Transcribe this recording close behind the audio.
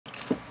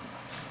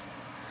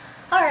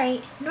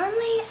Alright,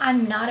 normally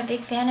I'm not a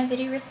big fan of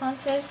video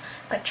responses,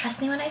 but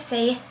trust me when I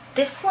say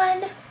this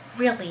one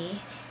really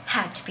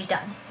had to be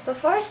done. So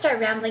before I start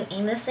rambling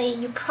aimlessly,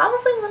 you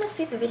probably want to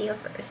see the video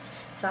first.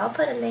 So I'll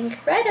put a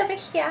link right over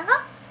here.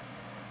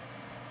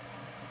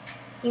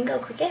 You can go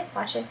click it,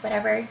 watch it,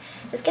 whatever.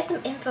 Just get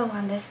some info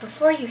on this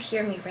before you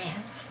hear me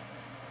rant.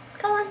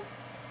 Go on.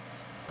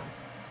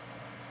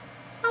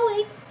 I'll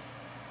wait.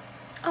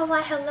 Oh,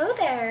 why hello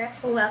there.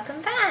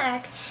 Welcome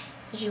back.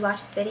 Did you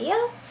watch the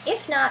video?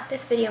 If not,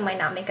 this video might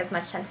not make as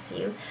much sense to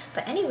you.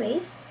 But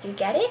anyways, you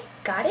get it?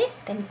 Got it?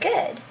 Then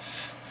good.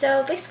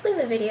 So basically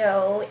the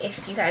video,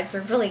 if you guys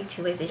were really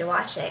too lazy to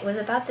watch it, was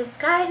about this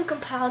guy who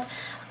compiled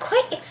a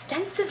quite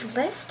extensive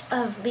list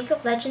of League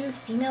of Legends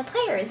female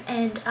players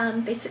and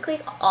basically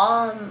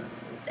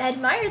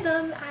admire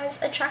them as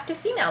attractive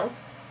females.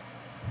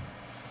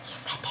 He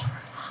said they were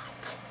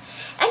hot.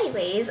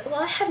 Anyways,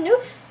 while I have no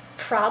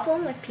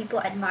problem with people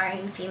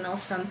admiring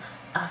females from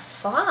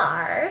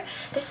afar,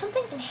 there's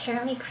something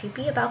inherently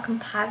creepy about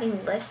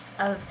compiling lists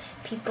of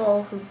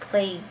people who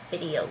play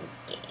video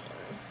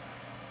games.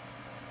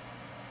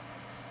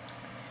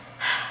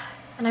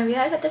 And I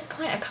realize at this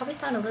point I probably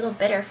sound a little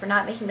bitter for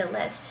not making the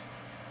list.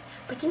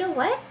 But you know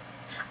what?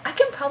 I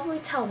can probably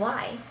tell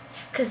why.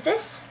 Because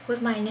this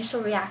was my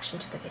initial reaction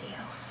to the video.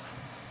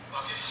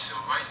 Okay, so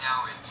right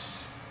now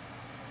it's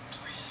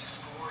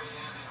 3-4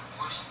 a.m. in the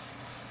morning,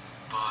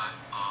 but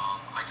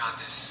I got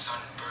this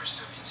sudden burst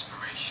of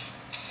inspiration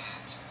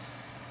and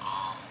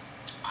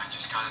I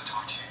just gotta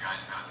talk to you guys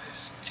about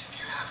this. If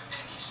you have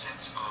any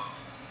sense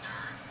of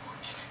nerd or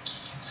inner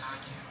geek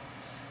inside you,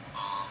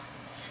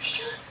 you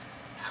should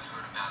have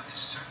heard about this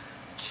certain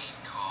game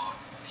called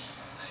League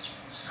of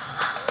Legends.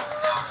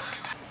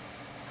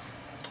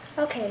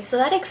 Okay, so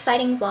that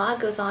exciting vlog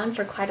goes on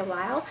for quite a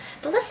while,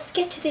 but let's just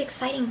get to the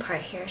exciting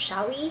part here,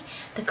 shall we?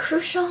 The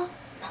crucial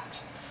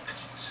moments.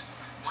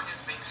 One of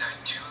the things I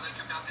do like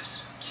about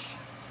this game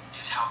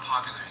is how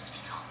popular it's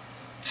become.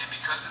 And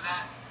because of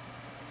that,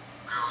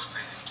 girls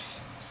play this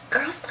game.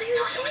 Girls play this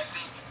You game? would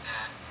think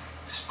that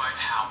despite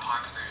how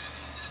popular it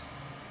is,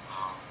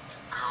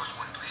 girls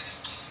wouldn't play this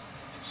game.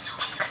 It'd still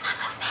be a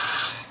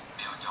 100%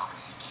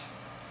 male-dominated game.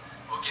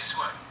 Well, guess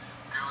what?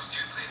 Girls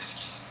do play this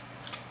game.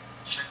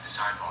 Check the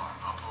sidebar.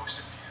 I'll post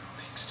a few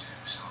links to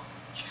some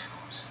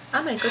channels.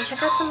 I'm gonna go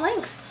check out some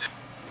links.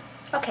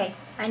 Okay,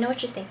 I know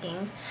what you're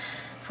thinking.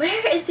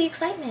 Where is the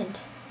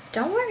excitement?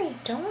 Don't worry,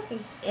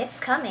 it's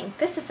coming.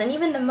 This isn't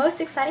even the most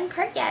exciting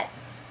part yet.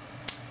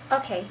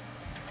 Okay,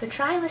 so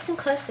try and listen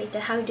closely to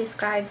how he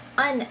describes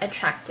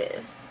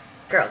unattractive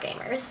girl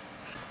gamers.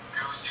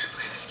 Girls do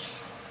play this game.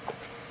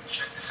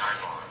 Check the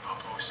sidebar. I'll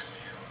post a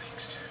few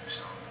links to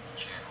some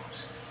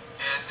channels.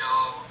 And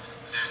no,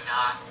 they're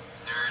not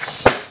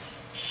nerdy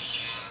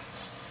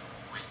Asians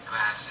with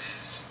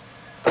glasses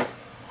who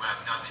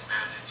have nothing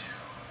better to do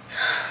than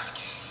play this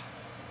game.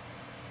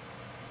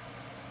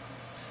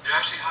 They're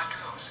actually hot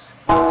girls.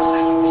 The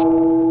second thing.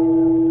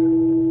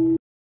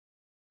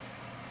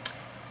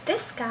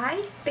 This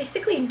guy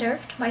basically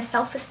nerfed my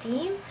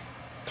self-esteem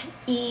to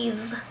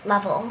Eve's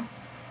level.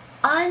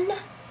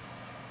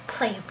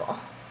 Unplayable.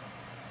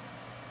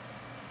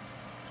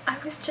 I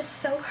was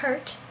just so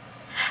hurt.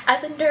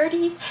 As a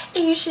nerdy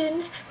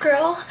Asian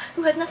girl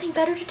who has nothing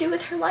better to do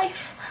with her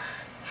life,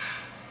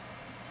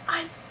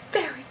 I'm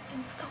very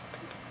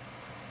insulted.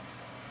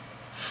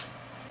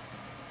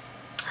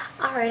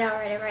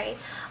 Alright.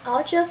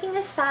 All joking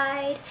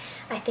aside,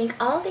 I think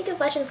all League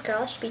of Legends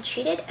girls should be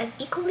treated as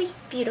equally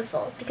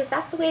beautiful because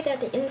that's the way they're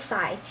the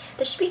inside.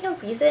 There should be no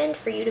reason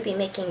for you to be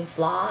making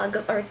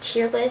vlogs or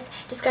tier lists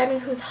describing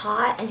who's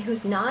hot and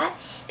who's not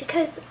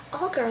because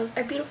all girls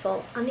are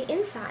beautiful on the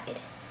inside.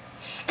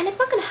 And it's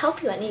not going to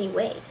help you in any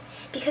way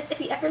because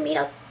if you ever meet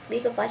a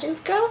League of Legends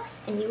girl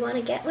and you want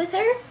to get with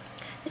her,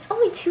 there's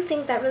only two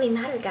things that really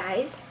matter,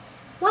 guys.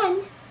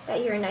 One,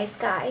 that you're a nice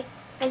guy,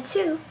 and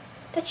two,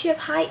 that you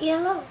have high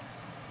ELO.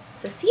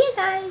 So see you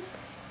guys!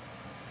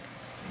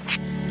 But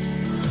I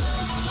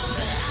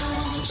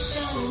won't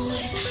show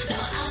it. No,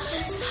 I'll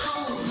just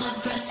hold my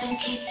breath and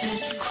keep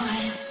it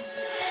quiet.